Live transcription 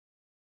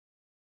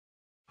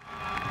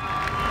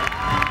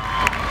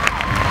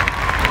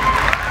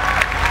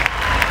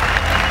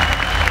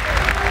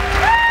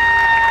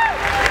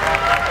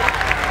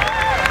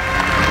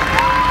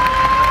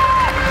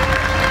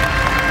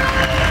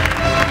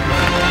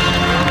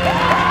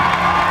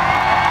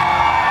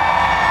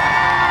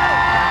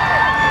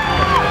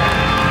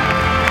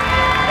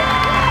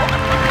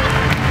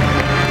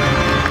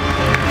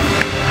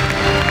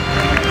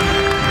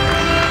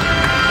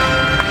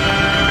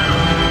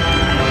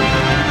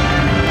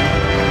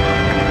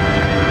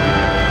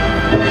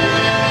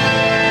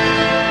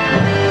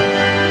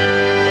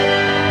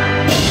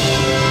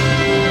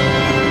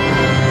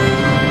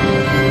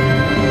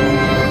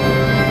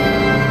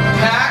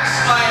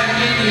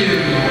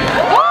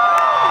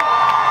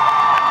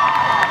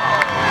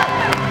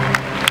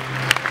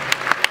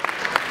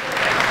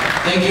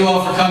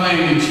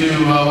coming to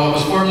what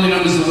was formerly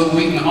known as the Wil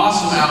Wheaton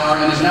Awesome Hour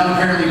and is now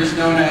apparently just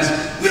known as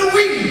Wil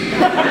Wheaton!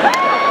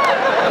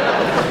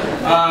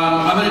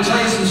 I'm going to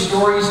tell you some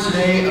stories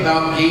today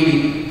about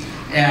gaming,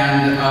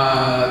 and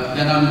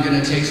then I'm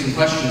going to take some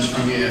questions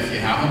from you if you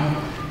have them,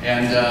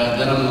 and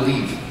then I'm going to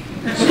leave.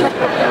 So,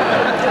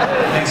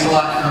 thanks a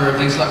lot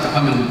for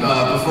coming.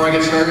 Before I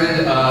get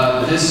started,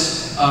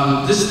 this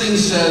thing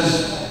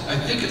says, I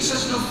think it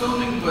says no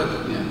filming,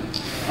 but yeah.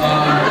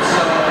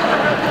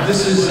 So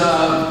this is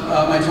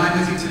my time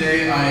with you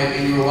today.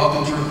 You are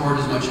welcome to record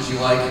as much as you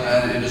like,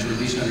 and it is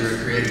released under a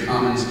Creative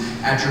Commons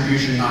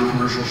Attribution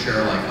Non-Commercial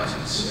Share-alike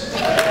license. You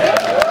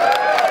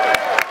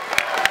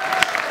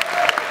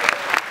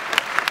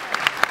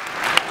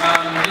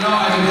know,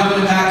 I've been coming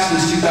to PAX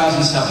since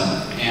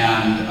 2007,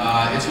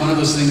 and it's one of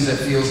those things that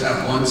feels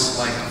at once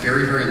like a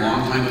very, very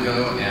long time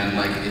ago, and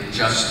like it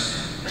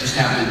just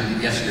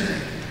happened yesterday.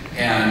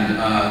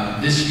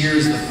 And this year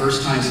is the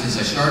first time since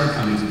I started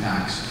coming to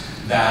PAX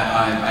that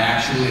I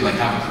actually like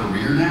have a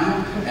career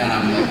now, and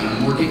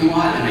I'm working a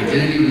lot, and I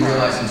didn't even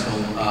realize until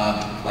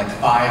like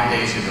 5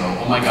 days ago,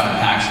 oh my god,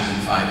 PAX is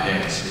in 5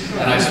 days.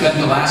 And I've spent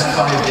the last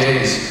 5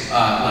 days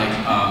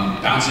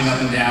bouncing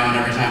up and down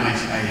every time I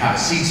have a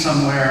seat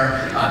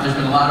somewhere. There's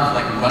been a lot of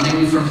like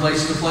running from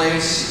place to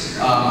place,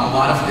 a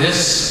lot of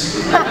this.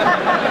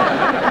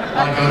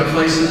 I go to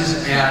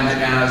places, and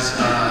as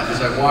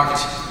I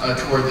walked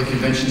toward the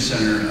convention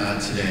center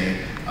today,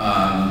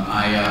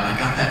 I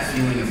got that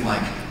feeling of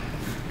like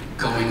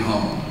going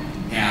home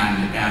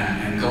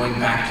and going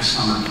back to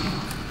summer camp,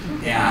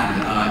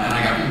 and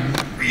I got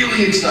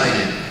really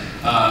excited,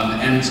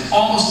 and it's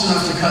almost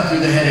enough to cut through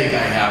the headache I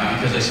have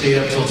because I stayed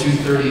up till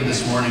 2:30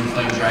 this morning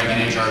playing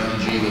Dragon Age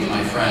RPG with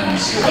my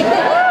friends.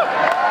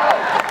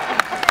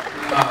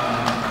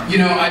 You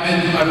know, I've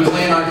been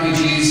playing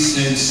RPGs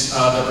since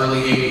the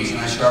early 80s, and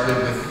I started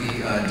with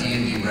the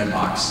D&D Red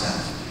Box set.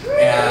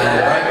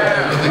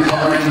 And with the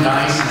coloring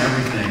dice and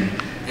everything.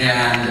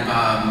 And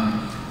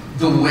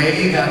the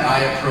way that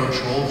I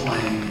approach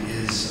role-playing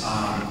is,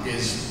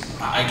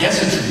 I guess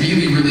it's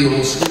really, really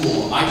old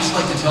school. I just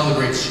like to tell a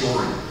great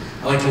story.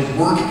 I like to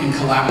work and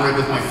collaborate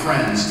with my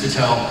friends to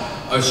tell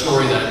a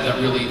story that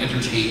really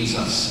entertains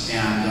us.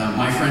 And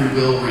my friend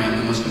Will ran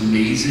the most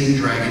amazing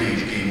Dragon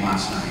Age game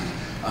last night.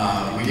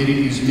 We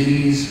didn't use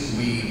minis,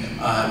 we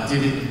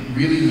didn't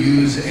really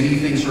use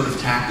anything sort of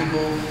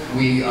tactical.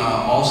 We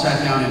all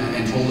sat down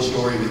and told a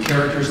story with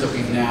characters that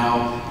we've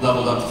now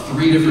leveled up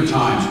 3 different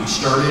times. We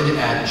started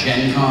at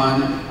Gen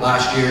Con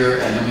last year,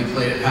 and then we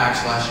played at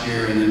PAX last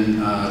year, and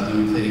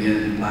then we played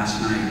again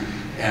last night.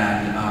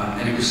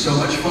 And it was so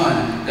much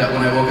fun that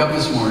when I woke up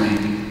this morning,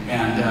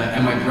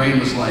 and my brain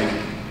was like,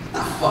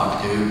 ah,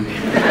 fuck, dude.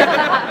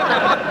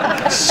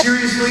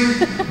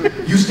 Seriously?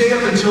 You stay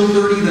up until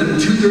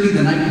 2:30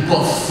 the night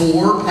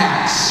before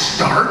PAX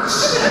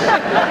starts?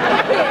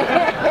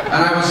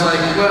 And I was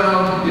like,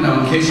 well, you know,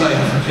 in case I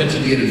ever get to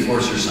be an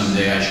enforcer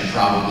someday, I should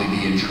probably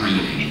be in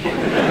training.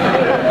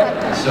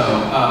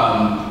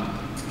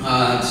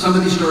 Some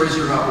of these stories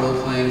are about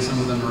role-playing, some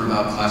of them are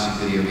about classic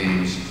video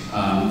games.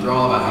 They're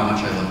all about how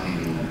much I love the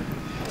internet.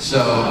 So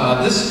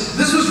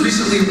this was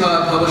recently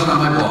published on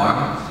my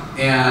blog.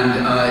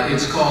 And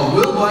it's called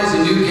Will Buys a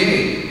New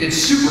Game. It's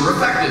super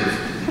effective.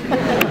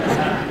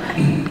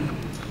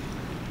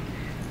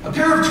 A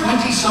pair of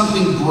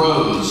 20-something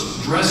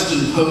bros dressed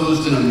and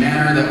posed in a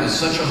manner that was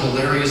such a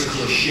hilarious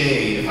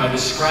cliche. If I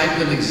described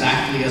them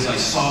exactly as I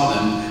saw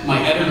them,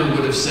 my editor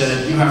would have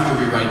said, you have to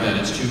rewrite that,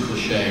 it's too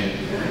cliche.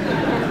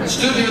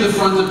 Stood near the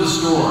front of the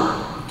store,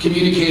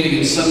 communicating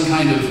in some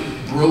kind of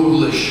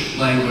Broglish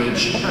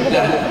language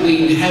that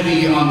leaned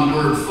heavy on the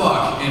word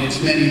fuck and its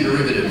many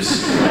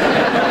derivatives.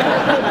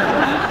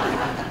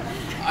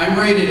 I'm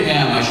rated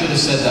M. I should have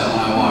said that when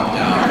I walked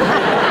out.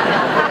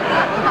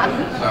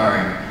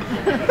 Sorry.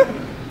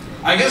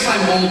 I guess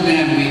I'm Old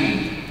Man Wheaton.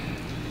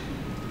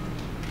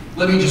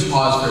 Let me just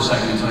pause for a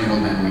second and tell you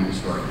Old Man Wheaton's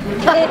story.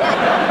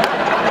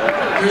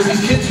 There's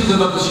these kids who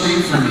live up the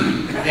street from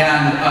me,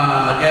 and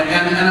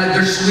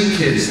they're sweet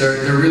kids.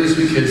 They're really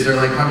sweet kids. They're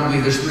like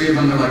there's 3 of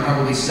them. They're like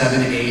probably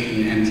 7,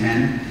 8, and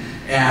 10,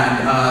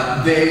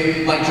 and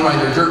they like to ride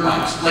their dirt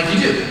bikes, like you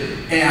do.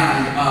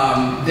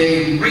 And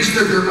they race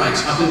their dirt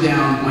bikes up and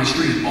down my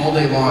street all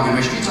day long. And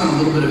my street's on a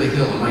little bit of a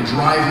hill, and my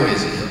driveway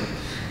is a hill.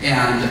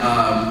 And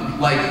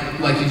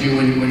like you do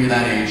when you're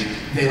that age,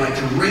 they like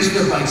to race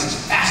their bikes as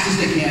fast as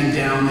they can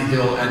down the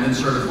hill, and then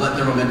sort of let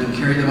their momentum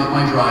carry them up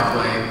my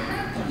driveway.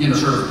 You know,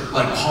 sort of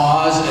like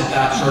pause at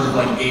that sort of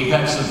like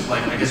apex of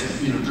like, I guess,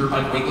 you know, dirt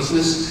bike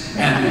weightlessness,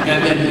 and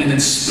then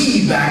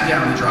speed back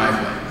down the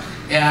driveway.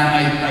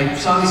 And I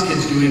saw these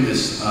kids doing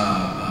this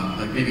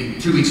like maybe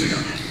 2 weeks ago.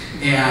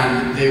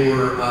 And they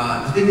were,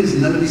 the thing is,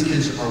 none of these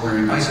kids are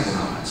wearing bicycle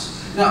helmets.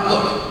 Now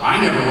look, I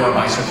never wore a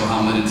bicycle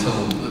helmet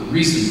until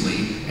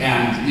recently,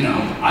 and you know,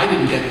 I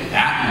didn't get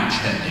that much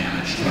head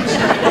damage to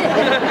myself.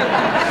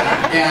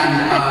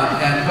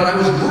 But I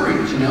was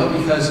worried, you know,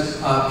 because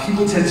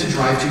people tend to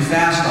drive too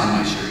fast on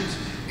my street.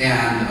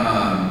 And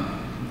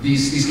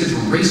these kids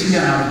were racing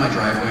down out of my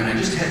driveway, and I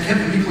just kept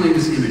replaying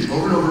this image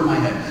over and over in my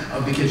head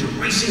of the kids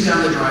racing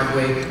down the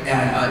driveway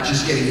and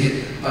just getting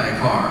hit by a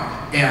car.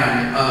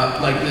 And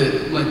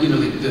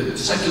the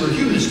secular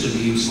humanist in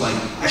me was like,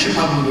 I should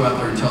probably go out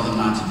there and tell them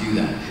not to do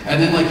that.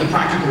 And then like the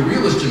practical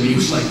realist in me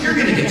was like, you're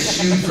gonna get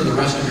sued for the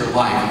rest of your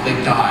life if they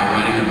die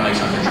riding their bikes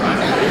on the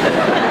driveway.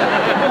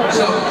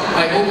 So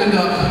I opened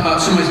up,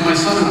 so my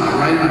son and I,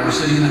 Ryan and I, were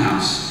sitting in the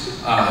house,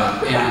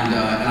 and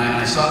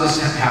I saw this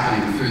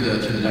happening through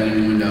the dining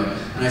room window,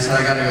 and I said,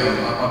 I gotta go,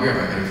 I'll be right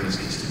back, I gotta for this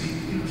kids to be,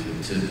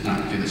 to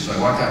not do this. So I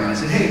walked out and I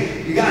said,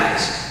 hey, you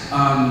guys,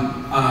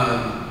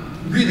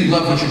 really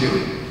love what you're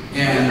doing.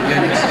 And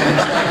it's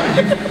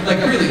like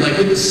really, like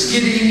with the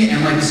skidding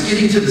and like the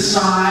skidding to the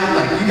side,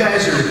 like you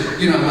guys are,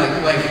 you're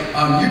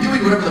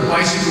doing whatever the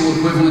bicycle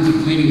equivalent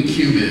of cleaning the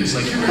cube is.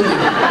 Like you're really,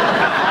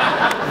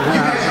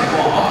 you guys are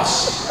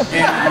boss.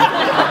 And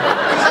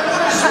because I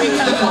wanted to speak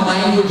to them in a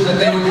language that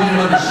they would kind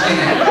of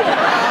understand.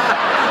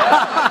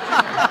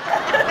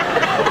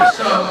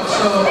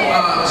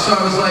 So I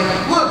was like,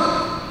 look,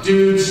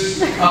 dudes,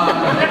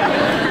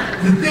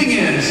 the thing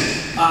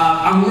is,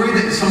 I'm worried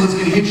that someone's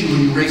gonna hit you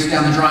when you race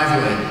down the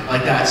driveway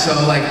like that. So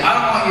like, I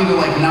don't want you to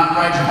like not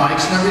ride your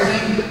bikes and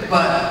everything,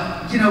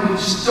 but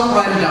just don't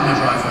ride it down my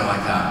driveway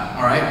like that,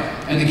 all right?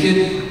 And the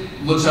kid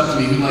looks up to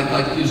me, who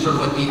he's sort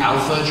of like the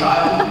alpha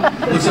child,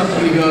 looks up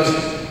to me and goes,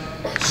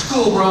 "It's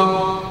cool,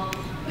 bro."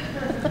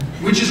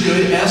 Which is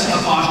good,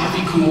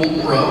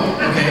 S''cool, bro,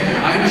 okay?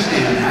 I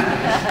understand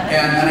that.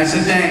 And I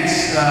said,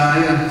 thanks,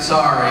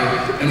 sorry.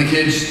 And the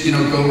kids,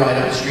 go right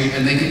up the street,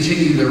 and they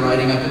continue their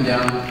riding up and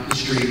down the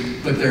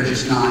street, but they're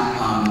just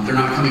not, they're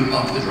not coming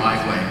up the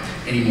driveway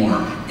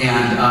anymore.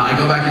 And I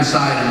go back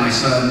inside, and my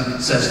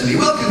son says to me,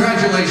 well,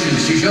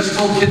 congratulations, you just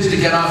told kids to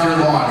get off your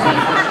lawn.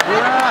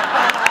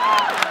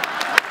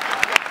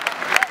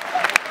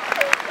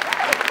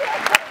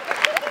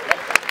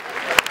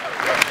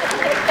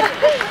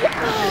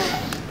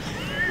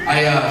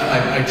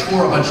 I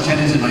tore a bunch of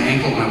tendons in my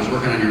ankle when I was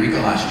working on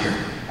Eureka last year,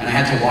 and I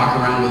had to walk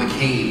around with a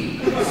cane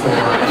for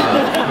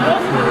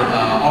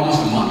almost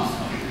a month,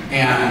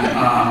 and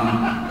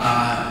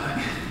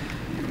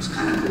it was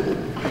kind of cool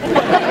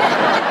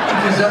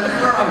because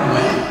everywhere I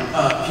went,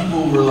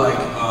 people were like,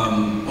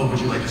 "Oh, would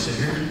you like to sit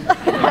here?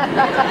 Can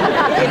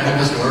I have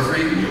this door for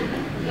you?"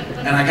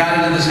 And I got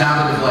into this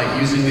habit of like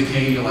using the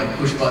cane to like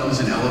push buttons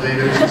in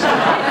elevators and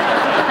stuff.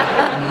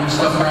 And move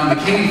stuff around.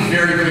 The cane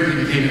very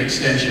quickly became an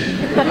extension.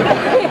 But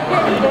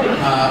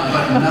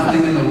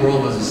nothing in the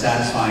world was as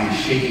satisfying as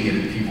shaking it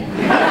at people.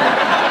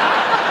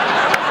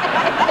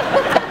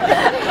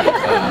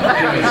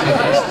 Anyway, so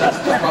that's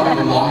probably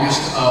the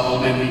longest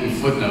Old Man Wheaton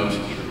footnote.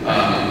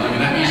 I mean,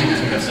 that easily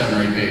took up 7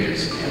 or 8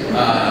 pages.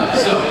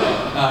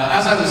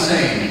 As I was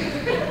saying,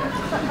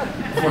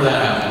 before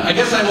that happened, I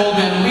guess I'm Old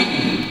Man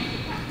Wheaton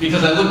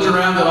because I looked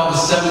around at all the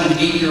 7- and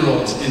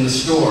 8-year-olds in the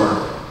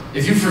store.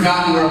 If you've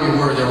forgotten where we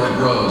were, there were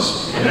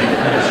bros. And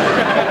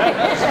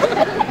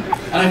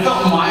I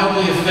felt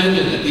mildly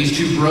offended that these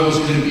 2 bros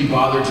couldn't be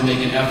bothered to make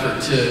an effort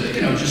to,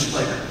 just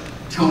like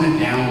tone it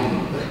down a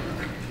little bit.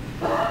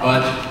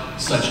 But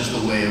such is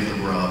the way of the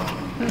bro.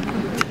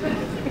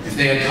 If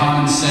they had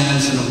common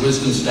sense and a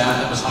wisdom staff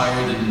that was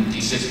higher than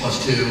D6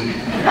 + 2,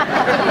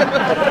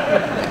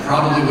 they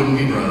probably wouldn't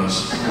be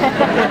bros.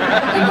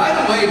 And by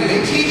the way, do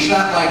they teach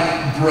that like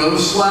bro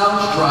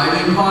slouch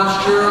driving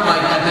posture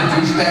like at the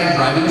douchebag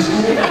driving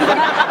school?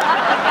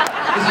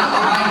 Because I'm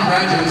behind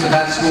graduates of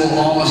that school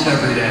almost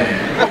every day.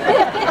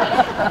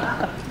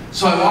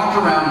 So I walked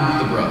around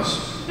the bros,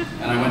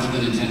 and I went to the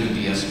Nintendo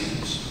DS games.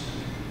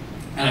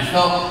 And I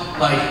felt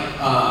like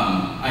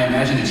I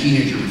imagined a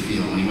teenager would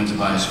feel when he went to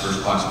buy his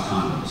first box of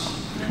condoms.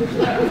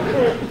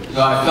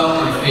 So I felt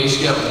my face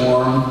get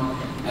warm,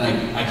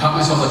 and I caught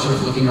myself like sort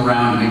of looking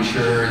around to make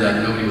sure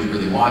that nobody was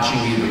really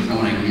watching me, there was no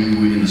one I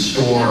knew in the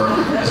store,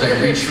 as I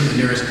reached for the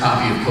nearest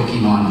copy of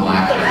Pokemon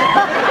Black.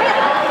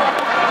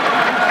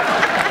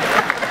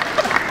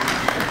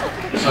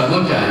 So I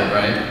looked at it,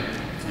 right?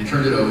 I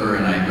turned it over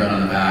and I read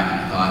on the back, and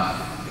I thought,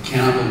 I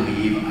cannot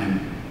believe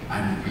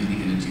I'm really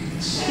gonna do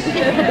this.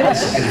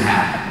 This is gonna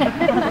happen.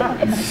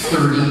 I'm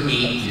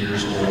 38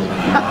 years old and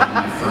I'm buying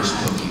my first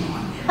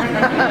Pokemon.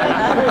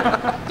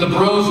 The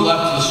bros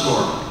left the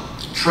store,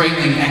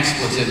 trailing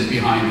expletives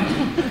behind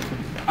them.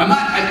 I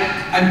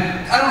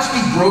don't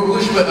speak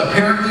Broglish, but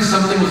apparently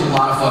something was a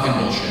lot of fucking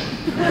bullshit.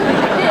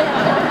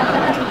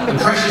 The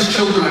precious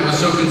children I was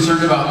so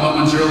concerned about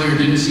moments earlier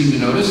didn't seem to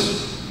notice.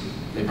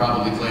 They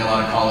probably play a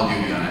lot of Call of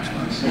Duty on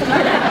Xbox.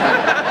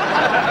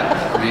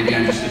 Or maybe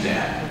I'm just a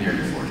dad,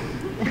 nearly 40.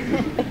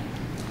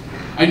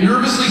 I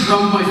nervously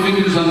drummed my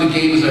fingers on the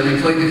game as I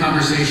replayed the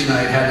conversation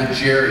I had had with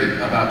Jerry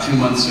about 2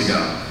 months ago,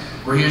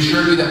 where he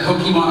assured me that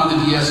Pokemon on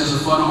the DS is a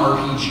fun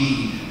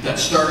RPG that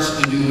starts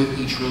anew with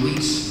each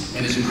release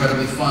and is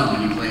incredibly fun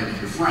when you play it with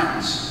your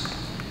friends.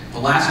 The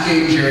last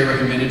game Jerry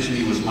recommended to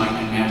me was Might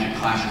and Magic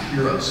Clash of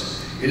Heroes.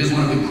 It is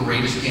one of the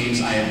greatest games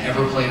I have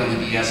ever played on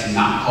the DS,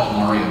 not called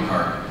Mario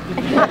Kart.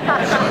 So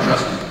I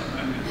trusted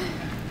him.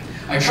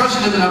 I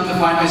trusted him enough to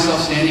find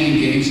myself standing in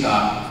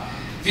GameStop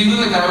feeling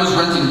like I was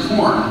renting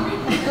porn,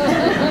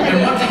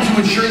 and wanting to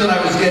ensure that I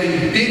was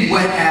getting big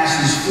wet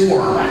asses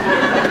for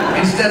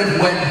instead of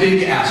wet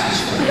big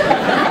asses for.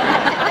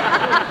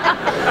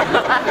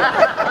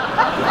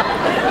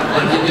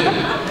 Like you do.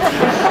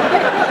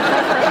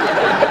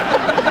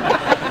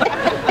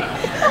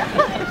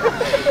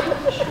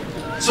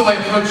 So I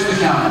approached the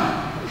counter,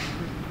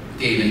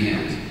 game in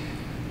hand.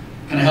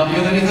 Can I help you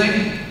with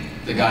anything?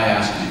 The guy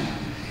asked me.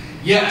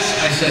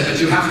 Yes, I said, but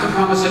you have to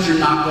promise that you're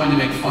not going to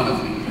make fun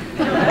of me.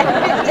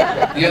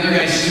 The other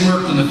guy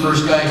smirked, and the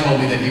first guy told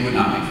me that he would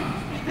not make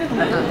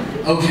fun of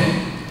me.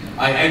 Okay.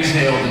 I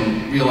exhaled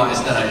and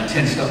realized that I had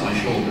tensed up my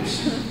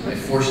shoulders. I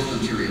forced them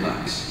to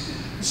relax.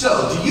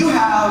 So, do you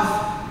have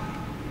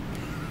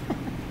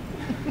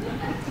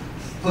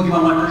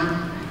Pokemon White version?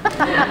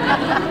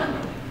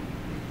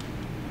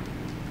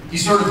 He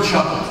sort of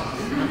chuckled.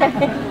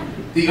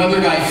 The other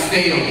guy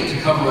failed to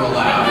cover a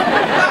laugh.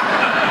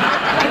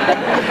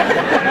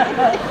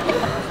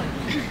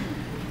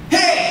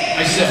 Hey!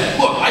 I said,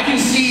 look, I can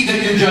see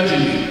that you're judging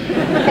me.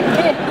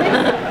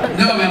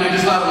 No, man, I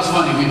just thought it was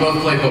funny. We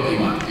both play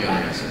Pokemon, the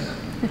other guy said.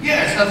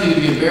 Yeah, it's nothing to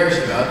be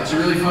embarrassed about. It's a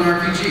really fun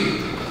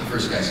RPG. The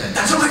first guy said,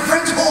 that's what my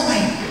friends told me!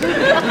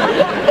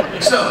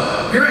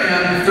 So, here I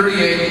am,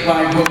 38,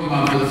 buying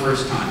Pokemon for the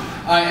first time.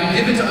 I am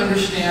given to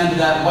understand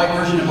that white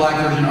version and black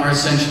version are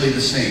essentially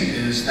the same.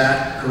 Is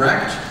that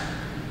correct?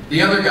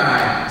 The other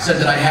guy said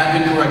that I had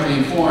been correctly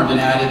informed and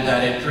added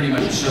that it pretty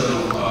much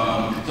so,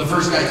 the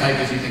first guy typed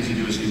as he thinks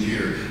into his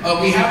computer.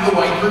 We have the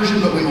white version,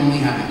 but we only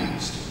have it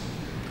used.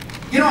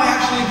 You know, I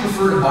actually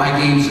prefer to buy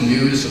games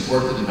new to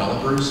support the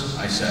developers,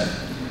 I said.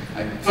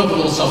 I felt a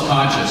little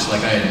self-conscious,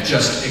 like I had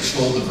just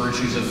extolled the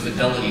virtues of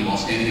fidelity while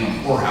standing in a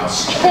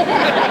whorehouse.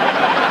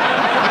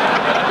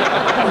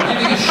 Or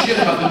giving a shit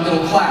about the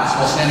middle class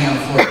while standing on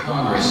the floor of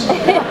Congress.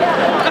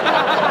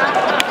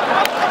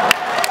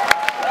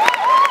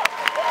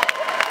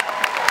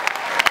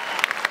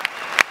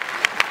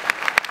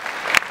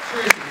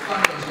 Seriously,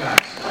 fuck those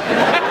guys.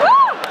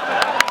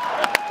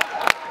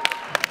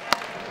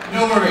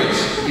 No worries,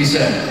 he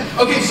said.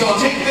 Okay, so I'll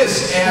take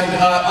this, and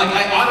like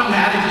I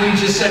automatically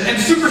just said, and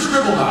super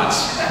scribble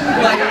knots.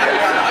 Like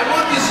I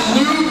want this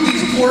lube,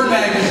 these porn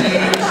magazines,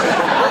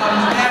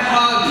 and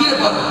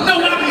peanut butter. No,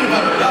 not peanut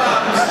butter.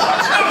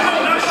 Socks. No,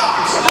 not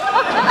socks.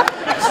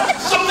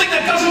 Something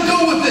that doesn't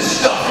go with this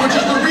stuff, which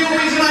is the real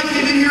reason I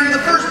came in here in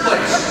the first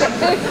place.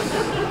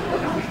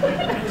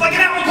 Like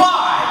an apple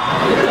pie.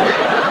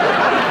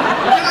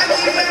 Can I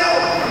leave now?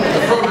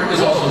 The program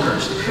is also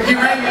cursed. He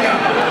rang me up.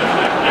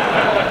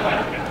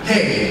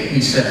 Hey,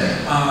 he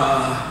said, I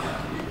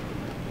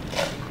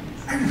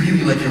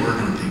really like your work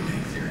on Big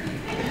Bang Theory.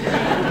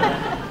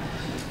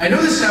 I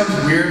know this sounds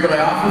weird, but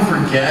I often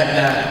forget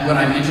that when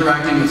I'm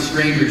interacting with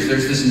strangers,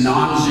 there's this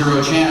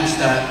non-zero chance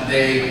that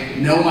they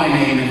know my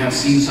name and have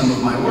seen some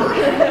of my work.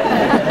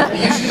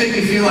 It used to make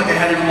me feel like I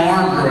had an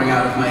arm growing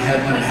out of my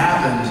head when it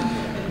happened,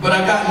 but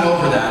I've gotten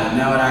over that, and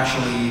now it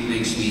actually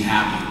makes me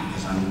happy,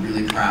 because I'm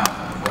really proud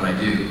of what I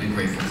do and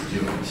grateful to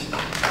do it.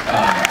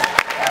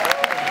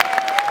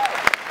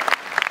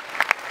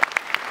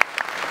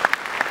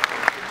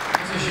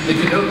 I should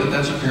make a note that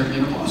that's apparently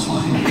an applause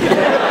line.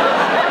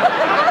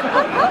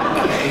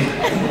 Okay.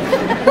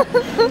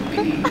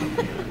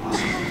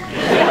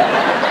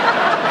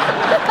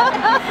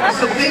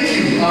 So thank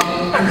you.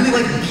 I really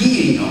like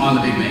being on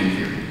the Big Bang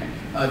Theory.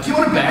 Do you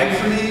want a bag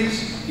for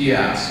these? He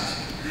asked.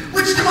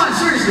 Which, come on,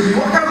 seriously, when you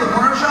walk out of the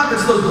porno shop,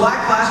 it's those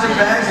black plastic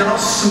bags that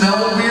all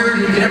smell weird,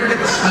 and you can never get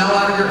the smell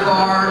out of your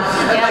car.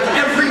 And like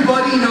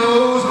everybody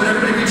knows, but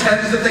everybody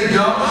pretends that they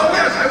don't. Oh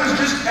yes, I was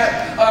just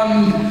at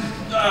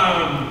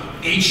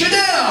H&M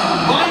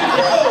buying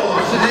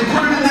clothes, and they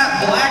put it in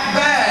that black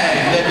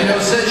bag that, you know,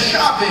 says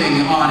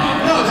shopping on it.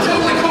 No, it's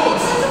totally cool.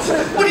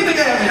 What do you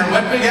think I have here?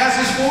 Wet big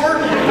asses for?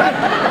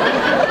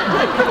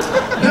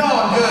 No,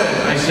 I'm good,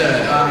 I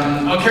said.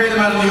 I'll carry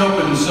them out in the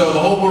open so the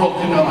whole world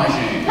can know my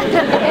shame. Thank you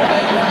for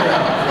your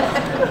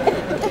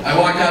help. I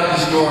walked out of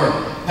the store,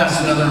 past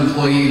another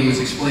employee who was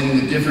explaining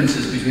the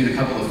differences between a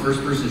couple of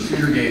first-person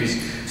shooter games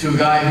to a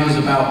guy who was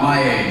about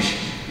my age.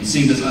 He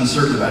seemed as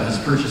uncertain about his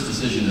purchase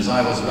decision as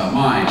I was about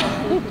mine,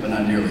 but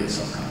not nearly as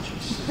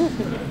self-conscious.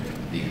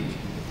 The end.